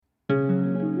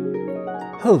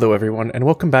Hello everyone, and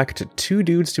welcome back to Two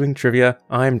Dudes Doing Trivia.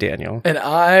 I'm Daniel. And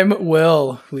I'm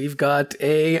Will. We've got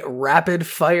a rapid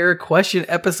fire question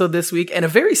episode this week, and a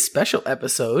very special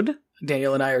episode.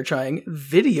 Daniel and I are trying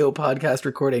video podcast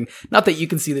recording. Not that you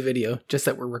can see the video, just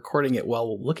that we're recording it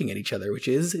while looking at each other, which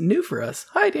is new for us.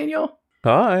 Hi, Daniel.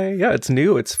 Hi, yeah, it's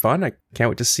new, it's fun. I can't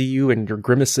wait to see you and your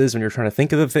grimaces when you're trying to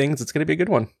think of the things. It's going to be a good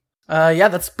one. Yeah,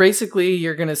 that's basically,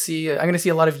 I'm going to see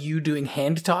a lot of you doing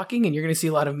hand talking, and you're going to see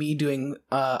a lot of me doing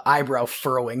eyebrow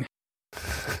furrowing.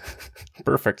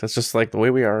 Perfect. That's just like the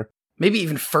way we are. Maybe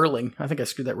even furling. I think I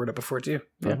screwed that word up before, too.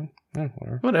 Yeah,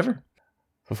 whatever.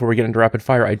 Before we get into rapid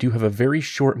fire, I do have a very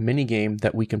short mini game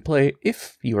that we can play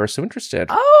if you are so interested.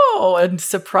 Oh, and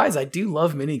surprise, I do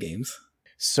love mini games.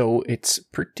 So it's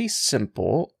pretty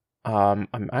simple.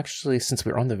 I'm actually, since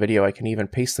we're on the video, I can even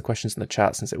paste the questions in the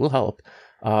chat since it will help.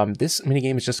 This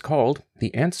minigame is just called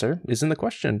The Answer is in the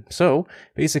Question. So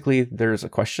basically there's a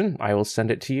question. I will send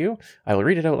it to you. I will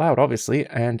read it out loud, obviously,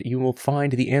 and you will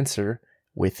find the answer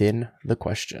within the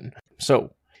question.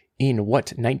 So in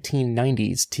what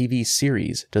 1990s TV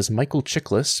series does Michael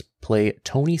Chiklis play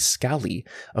Tony Scally,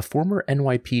 a former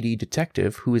NYPD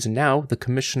detective who is now the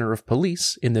commissioner of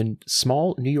police in the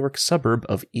small New York suburb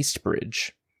of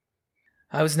Eastbridge?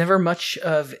 I was never much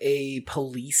of a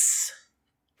police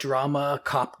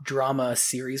cop drama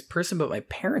series person, but my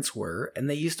parents were, and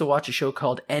they used to watch a show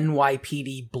called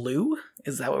NYPD Blue.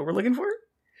 Is that what we're looking for?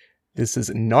 This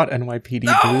is not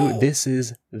NYPD Blue. This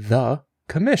is The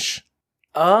Commish.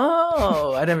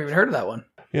 Oh, I never even heard of that one.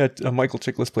 Yeah, Michael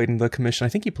Chiklis played in The Commission. I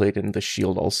think he played in The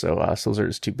Shield also. So those are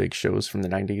his two big shows from the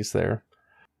 90s there.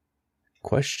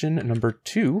 Question number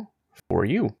 2 for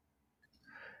you.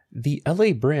 The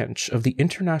LA branch of the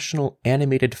International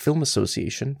Animated Film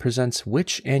Association presents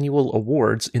which annual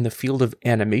awards in the field of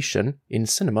animation in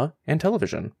cinema and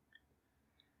television?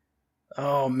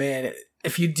 Oh, man.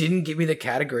 If you didn't give me the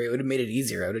category, it would have made it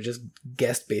easier. I would have just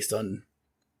guessed based on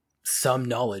some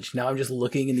knowledge. Now I'm just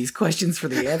looking in these questions for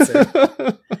the answer.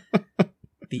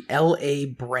 The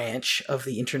LA branch of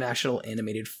the International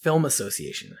Animated Film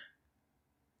Association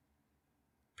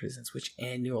presents which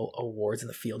annual awards in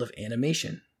the field of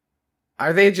animation?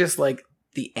 Are they just like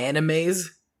the animes?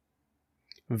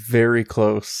 Very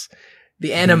close.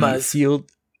 The animas.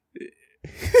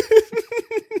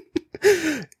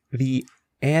 The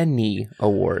Annie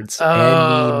Awards.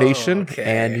 Oh, Animation, okay.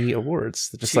 Annie Awards.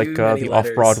 Just Too like the many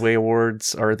letters. Off-Broadway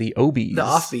Awards are the Obies. The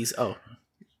Offbees. Oh.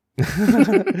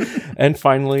 And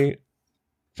finally,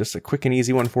 just a quick and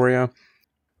easy one for you.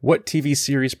 What TV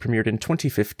series premiered in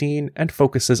 2015 and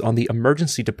focuses on the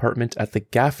emergency department at the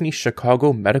Gaffney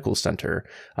Chicago Medical Center?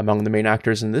 Among the main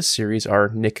actors in this series are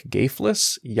Nick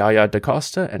Gaflis, Yaya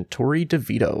DaCosta, and Tori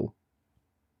DeVito.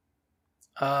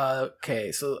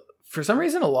 Okay, so for some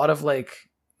reason, a lot of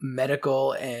like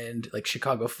medical and like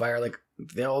Chicago Fire, like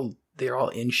they're all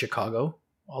in Chicago.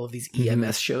 All of these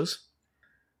EMS shows.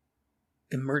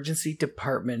 Emergency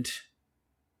department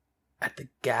at the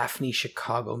Gaffney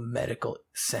Chicago Medical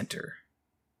Center.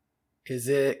 Is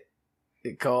it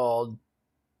called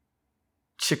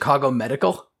Chicago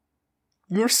Medical?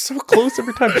 You're so close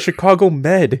every time. Chicago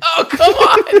Med. Oh, come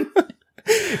on!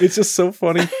 It's just so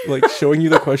funny, like showing you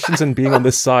the questions and being on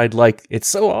this side, like it's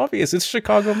so obvious. It's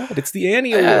Chicago Med. It's the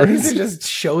Annie Awards. These are just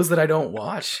shows that I don't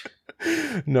watch.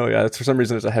 No, yeah, for some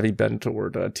reason there's a heavy bend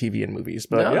toward TV and movies.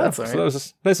 But no, yeah, that's all right. So that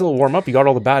was a nice little warm up. You got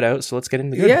all the bad out, so let's get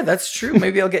into the good. Yeah, that's true.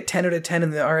 Maybe I'll get 10 out of 10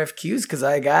 in the RFQs because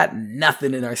I got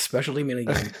nothing in our specialty mini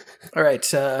game. All right,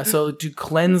 so to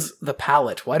cleanse the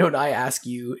palate, why don't I ask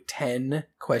you 10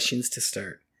 questions to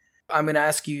start? I'm going to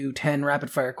ask you 10 rapid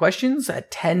fire questions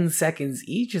at 10 seconds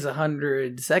each is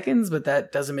 100 seconds, but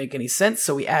that doesn't make any sense.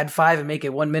 So we add 5 and make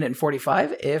it 1 minute and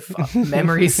 45 if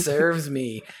memory serves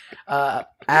me.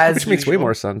 Which makes way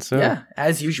more sense. Yeah,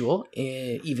 as usual,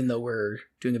 even though we're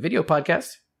doing a video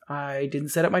podcast, I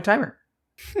didn't set up my timer.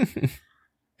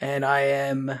 And I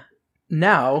am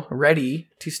now ready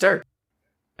to start.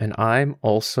 And I'm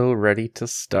also ready to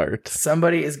start.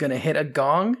 Somebody is going to hit a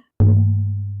gong.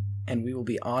 And we will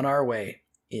be on our way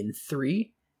in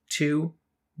 3, 2,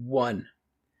 1.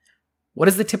 What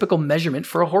is the typical measurement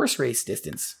for a horse race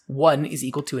distance? 1 is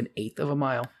equal to 1/8 of a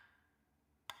mile.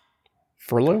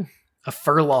 Furlough? A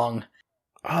furlong.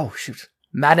 Oh, shoot.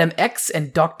 Madame X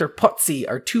and Dr. Potsy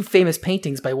are 2 famous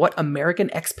paintings by what American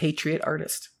expatriate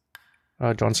artist?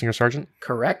 John Singer Sargent?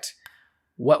 Correct.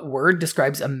 What word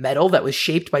describes a metal that was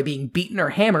shaped by being beaten or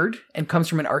hammered and comes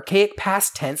from an archaic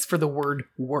past tense for the word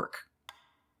work?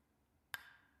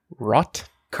 Rot?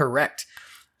 Correct.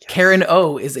 Yes. Karen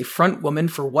O is a front woman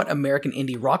for what American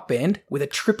indie rock band with a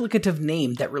triplicative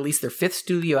name that released their 5th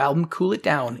studio album, Cool It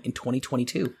Down, in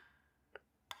 2022?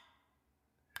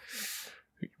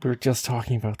 We were just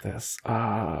talking about this.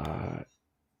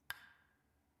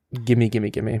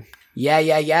 Gimme.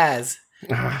 Yes.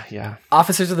 Yeah.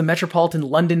 Officers of the Metropolitan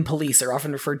London Police are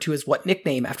often referred to as what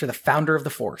nickname after the founder of the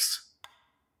force?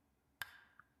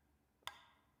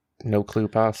 No clue,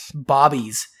 pass.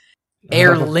 Bobbies.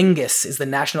 Aer Lingus is the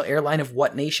national airline of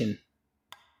what nation?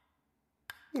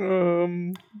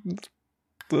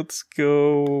 Let's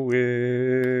go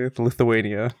with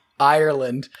Lithuania.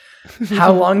 Ireland.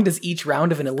 How long does each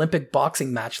round of an Olympic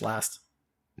boxing match last?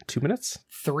 2 minutes?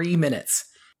 3 minutes.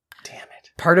 Damn it.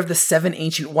 Part of the 7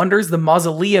 ancient wonders, the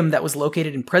mausoleum that was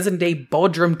located in present-day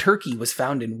Bodrum, Turkey, was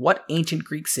found in what ancient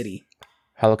Greek city?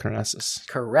 Halicarnassus.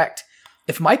 Correct.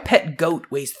 If my pet goat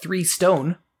weighs 3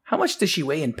 stone, how much does she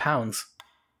weigh in pounds?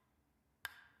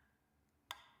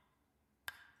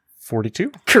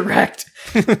 42? Correct.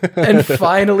 And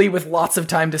finally, with lots of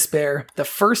time to spare, the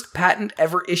first patent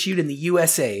ever issued in the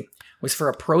USA was for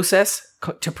a process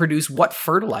to produce what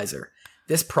fertilizer?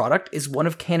 This product is one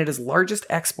of Canada's largest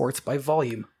exports by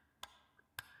volume.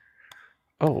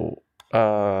 So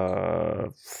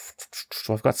I've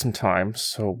got some time.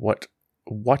 So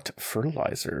what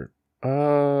fertilizer?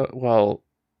 Well,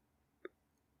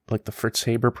 like the Fritz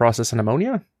Haber process in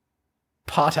ammonia?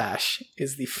 Potash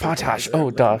is the fertilizer. Potash. Oh,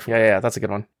 duh. Yeah, that's a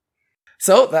good one.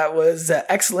 So that was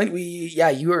excellent.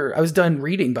 I was done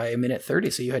reading by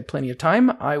 1:30, so you had plenty of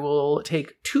time. I will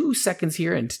take 2 seconds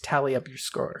here and tally up your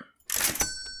score.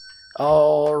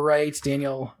 All right,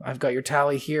 Daniel, I've got your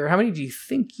tally here. How many do you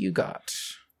think you got?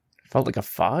 Felt like a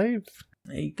 5?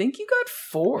 I think you got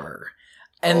 4.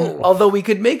 And although we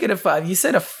could make it a 5, you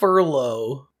said a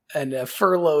furlough. And a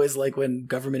furlough is like when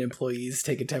government employees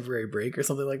take a temporary break or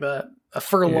something like that. A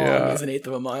furlong is 1/8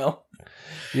 of a mile.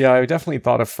 Yeah, I definitely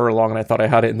thought of furlong, and I thought I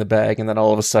had it in the bag, and then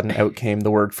all of a sudden out came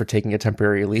the word for taking a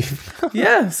temporary leave.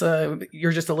 Yeah, so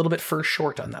you're just a little bit fur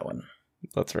short on that one.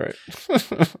 That's right.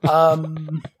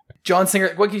 John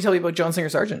Singer, what can you tell me about John Singer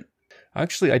Sargent?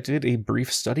 Actually, I did a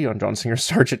brief study on John Singer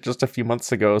Sargent just a few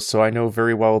months ago, so I know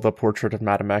very well the portrait of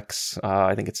Madame X.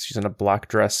 I think she's in a black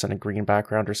dress and a green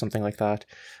background or something like that.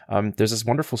 There's this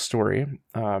wonderful story,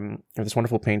 or this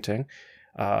wonderful painting.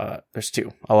 There's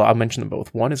 2. I'll mention them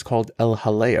both. One is called El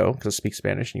Jaleo, because I speak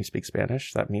Spanish and you speak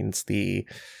Spanish. That means the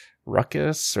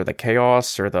ruckus or the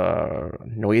chaos or the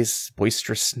noise,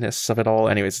 boisterousness of it all.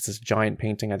 Anyways, it's this giant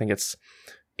painting. I think it's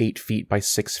 8 feet by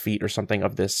 6 feet or something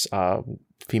of this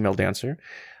female dancer.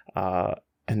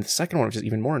 And the second one, which is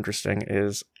even more interesting,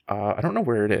 is I don't know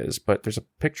where it is, but there's a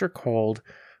picture called,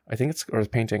 a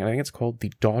painting, I think it's called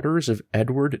The Daughters of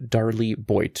Edward Darley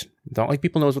Boyt. Not like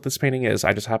people knows what this painting is,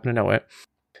 I just happen to know it.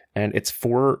 And it's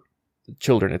 4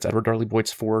 children. It's Edward Darley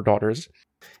Boyt's 4 daughters.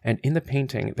 And in the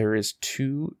painting, there is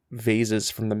 2 vases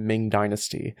from the Ming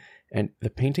Dynasty. And the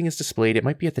painting is displayed, it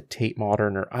might be at the Tate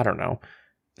Modern, or I don't know.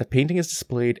 The painting is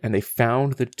displayed, and they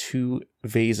found the 2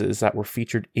 vases that were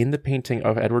featured in the painting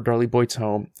of Edward Darley Boyd's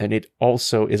home, and it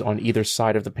also is on either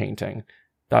side of the painting.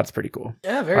 That's pretty cool.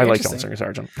 Yeah, very I like interesting. John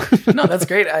Singer Sargent. No, that's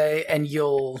great.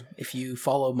 If you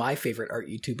follow my favorite art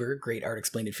YouTuber, Great Art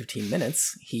Explained in 15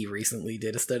 Minutes, he recently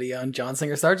did a study on John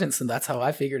Singer Sargent, and that's how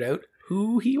I figured out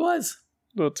who he was.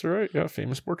 That's right. Yeah,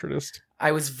 famous portraitist.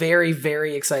 I was very,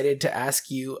 very excited to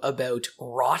ask you about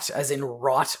wrought, as in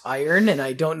wrought iron, and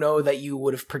I don't know that you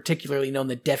would have particularly known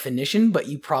the definition, but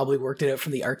you probably worked it out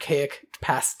from the archaic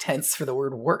past tense for the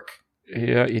word work.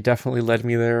 Yeah, you definitely led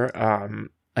me there.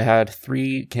 I had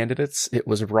 3 candidates. It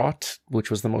was wrought,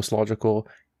 which was the most logical.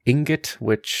 Ingot,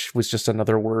 which was just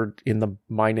another word in the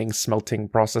mining, smelting,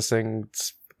 processing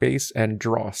space, and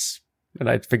dross. And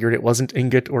I figured it wasn't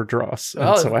ingot or dross,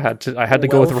 and so I had to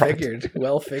go with wrought.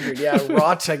 Well figured. Yeah,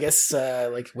 wrought, I guess,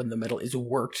 like when the metal is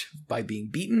worked by being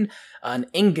beaten. An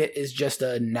ingot is just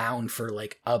a noun for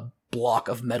like a block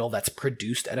of metal that's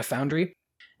produced at a foundry.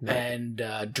 Right.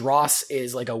 And dross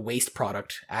is like a waste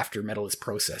product after metal is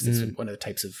processed. It's one of the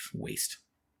types of waste.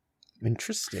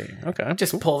 Interesting. Okay.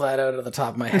 Just pull that out of the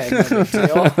top of my head. No big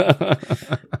deal.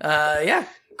 Yeah,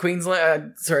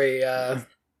 Queensland.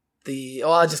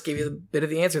 I just gave you a bit of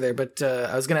the answer there, but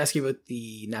I was going to ask you about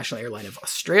the national airline of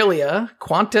Australia,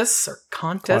 Qantas or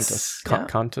Qantas.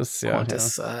 Qantas, yeah.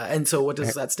 Qantas. Yeah. And so what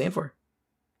does that stand for?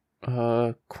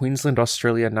 Queensland,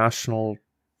 Australia National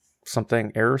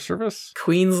something air service?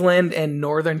 Queensland and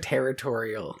Northern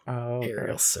Territorial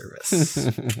Aerial Service.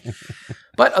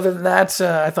 But other than that,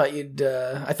 I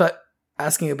thought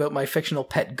asking about my fictional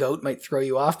pet goat might throw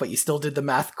you off, but you still did the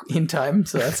math in time,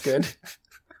 so that's good.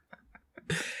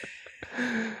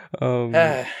 All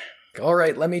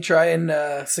right, let me try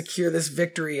and secure this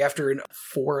victory after a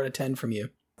 4 out of 10 from you.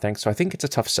 Thanks. So I think it's a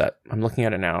tough set. I'm looking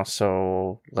at it now.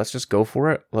 So let's just go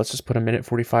for it. Let's just put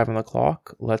 1:45 on the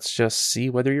clock. Let's just see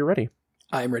whether you're ready.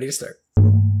 I'm ready to start.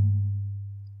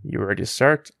 You're ready to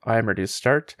start. I'm ready to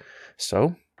start.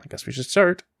 So I guess we should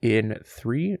start in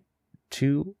 3,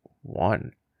 2,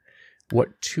 1.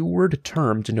 What two-word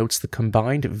term denotes the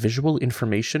combined visual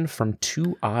information from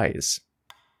two eyes?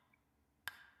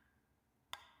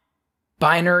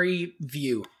 Binary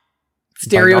view.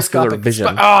 Stereoscopic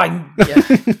vision. Yeah.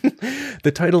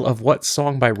 The title of what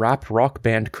song by rap rock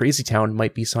band Crazy Town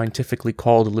might be scientifically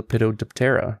called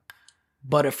Lepidoptera?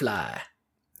 Butterfly.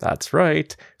 That's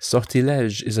right.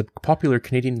 Sortilège is a popular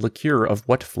Canadian liqueur of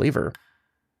what flavor?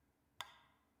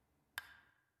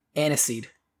 Aniseed.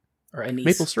 Or anise.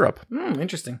 Maple syrup.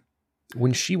 Interesting.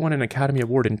 When she won an Academy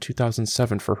Award in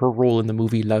 2007 for her role in the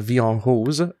movie La Vie en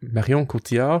Rose, Marion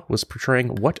Cotillard was portraying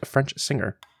what French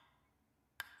singer?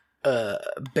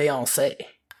 Beyoncé.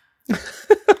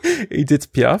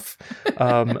 Edith Piaf.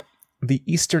 The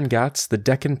Eastern Ghats, the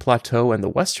Deccan Plateau, and the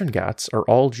Western Ghats are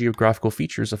all geographical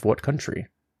features of what country?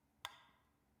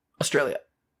 Australia.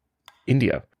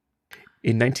 India.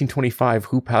 In 1925,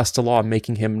 who passed a law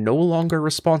making him no longer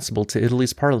responsible to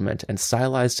Italy's parliament and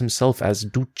stylized himself as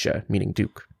Duce, meaning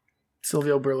Duke?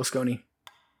 Silvio Berlusconi.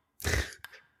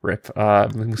 Rip.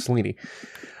 Mussolini.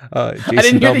 Jason I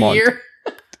didn't hear Belmont. the year.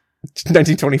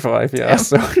 1925, yeah,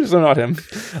 Damn. so not him.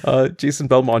 Jason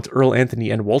Belmont, Earl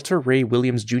Anthony, and Walter Ray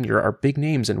Williams Jr. are big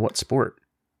names in what sport?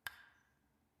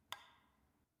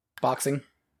 Boxing.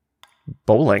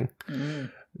 Bowling.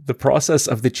 The process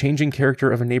of the changing character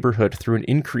of a neighborhood through an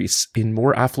increase in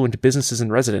more affluent businesses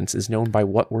and residents is known by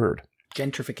what word?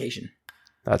 Gentrification.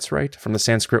 That's right, from the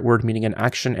Sanskrit word meaning an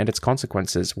action and its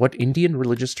consequences. What Indian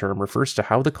religious term refers to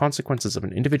how the consequences of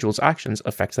an individual's actions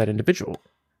affect that individual?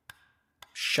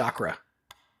 Chakra.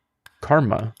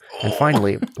 Karma. And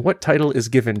finally, what title is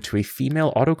given to a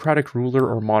female autocratic ruler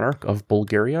or monarch of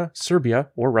Bulgaria, Serbia,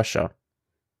 or Russia?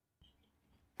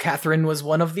 Catherine was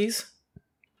one of these?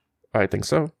 I think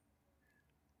so.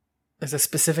 There's a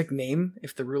specific name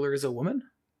if the ruler is a woman?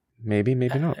 Maybe,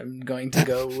 maybe not. I'm going to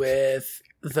go with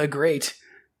the Great.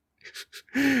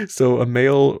 So a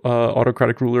male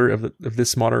autocratic ruler of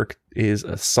this monarch is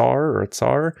a Tsar or a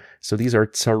Tsar. So these are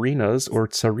Tsarinas or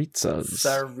Tsaritsas.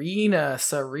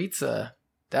 Tsaritsa.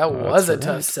 That was a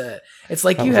tough set. It's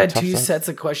like you had two sets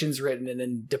of questions written, and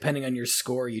then depending on your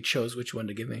score, you chose which one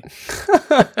to give me.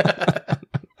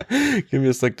 Give me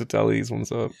a sec to tally these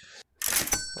ones up.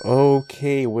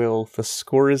 Okay, Will, the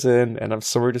score is in, and I'm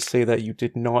sorry to say that you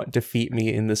did not defeat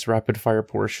me in this rapid fire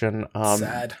portion.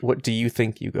 Sad. What do you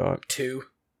think you got? 2.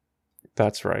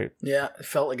 That's right. Yeah, it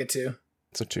felt like a 2.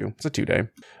 It's a 2. It's a 2-day.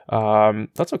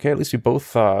 That's okay. At least we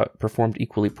both performed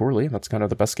equally poorly. That's kind of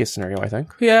the best case scenario, I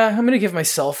think. Yeah, I'm going to give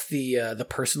myself the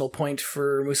personal point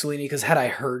for Mussolini, because had I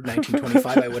heard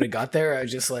 1925, I would have got there. I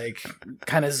was just like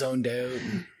kind of zoned out.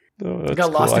 I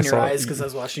got lost in your eyes because I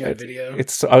was watching your video.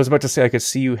 I was about to say I could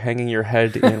see you hanging your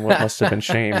head in what must have been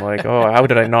shame. Like, oh, how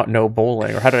did I not know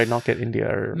bowling? Or how did I not get India?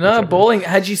 Or no, whichever. Bowling.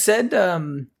 Had you said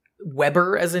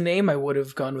Weber as a name, I would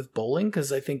have gone with bowling,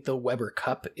 because I think the Weber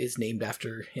Cup is named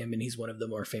after him, and he's one of the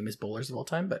more famous bowlers of all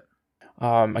time. But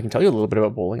I can tell you a little bit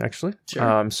about bowling, actually.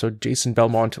 Sure. So Jason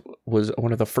Belmont was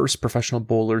one of the first professional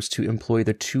bowlers to employ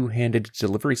the two-handed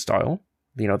delivery style.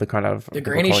 You know, the kind of the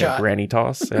granny shot, granny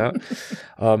toss. Yeah.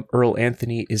 Earl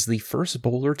Anthony is the first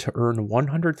bowler to earn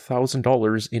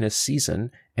 $100,000 in a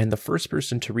season, and the first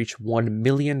person to reach $1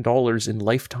 million in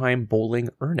lifetime bowling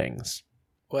earnings.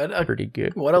 Pretty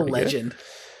good. What a legend. Good.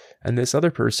 And this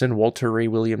other person, Walter Ray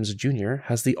Williams Jr.,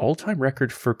 has the all-time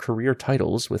record for career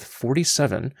titles with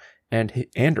 47 and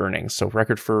earnings. So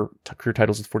record for career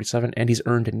titles with 47, and he's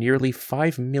earned nearly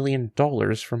 $5 million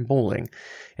from bowling.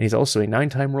 And he's also a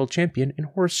 9-time world champion in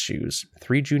horseshoes,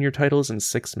 3 junior titles and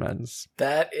 6 men's.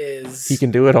 That is... He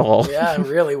can do it all. Yeah,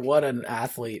 really, what an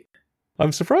athlete.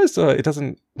 I'm surprised it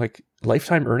doesn't, like,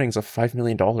 lifetime earnings of $5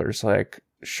 million. Like,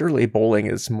 surely bowling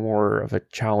is more of a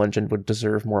challenge and would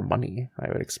deserve more money, I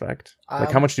would expect.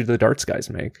 Like, how much do the darts guys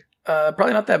make?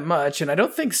 Probably not that much, and I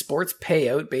don't think sports pay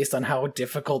out based on how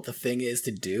difficult the thing is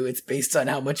to do. It's based on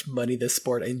how much money the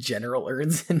sport in general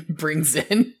earns and brings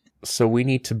in. So we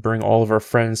need to bring all of our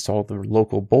friends to all the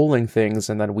local bowling things,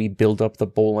 and then we build up the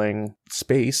bowling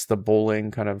space, the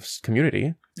bowling kind of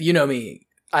community. You know me.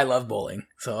 I love bowling,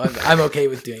 so I'm okay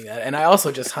with doing that. And I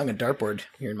also just hung a dartboard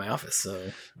here in my office.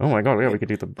 So, oh my god, yeah, we could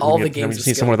do all the games. We just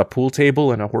need someone with a pool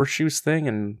table and a horseshoes thing,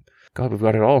 and God, we've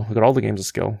got it all. We've got all the games of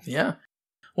skill. Yeah.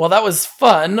 Well, that was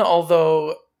fun.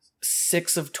 Although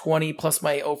 6 of 20 plus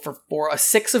my 0 for 4, a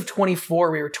 6 of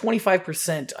 24. We were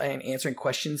 25% in answering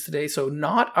questions today, so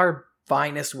not our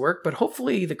finest work, but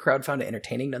hopefully the crowd found it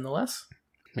entertaining nonetheless.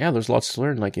 Yeah, there's lots to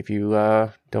learn. Like, if you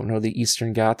don't know the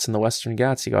Eastern Ghats and the Western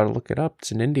Ghats, you got to look it up.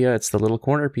 It's in India. It's the little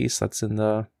corner piece that's in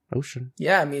the ocean.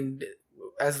 Yeah, I mean,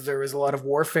 as there was a lot of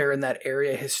warfare in that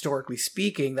area, historically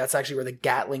speaking, that's actually where the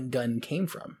Gatling gun came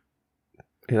from.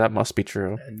 Yeah, that must be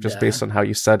true, And, just based on how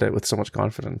you said it with so much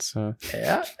confidence.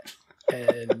 Yeah,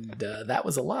 and that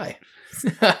was a lie.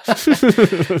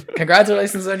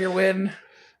 Congratulations on your win.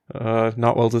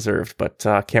 Not well deserved, but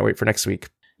can't wait for next week.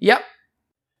 Yep.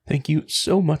 Thank you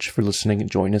so much for listening.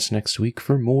 Join us next week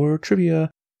for more trivia.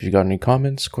 If you got any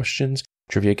comments, questions,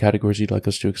 trivia categories you'd like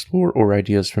us to explore, or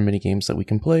ideas for mini games that we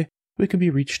can play, we can be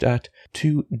reached at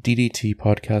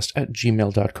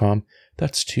 2ddtpodcast@gmail.com.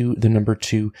 That's 2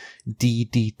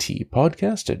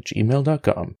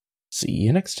 ddtpodcast@gmail.com. See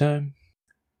you next time.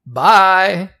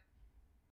 Bye.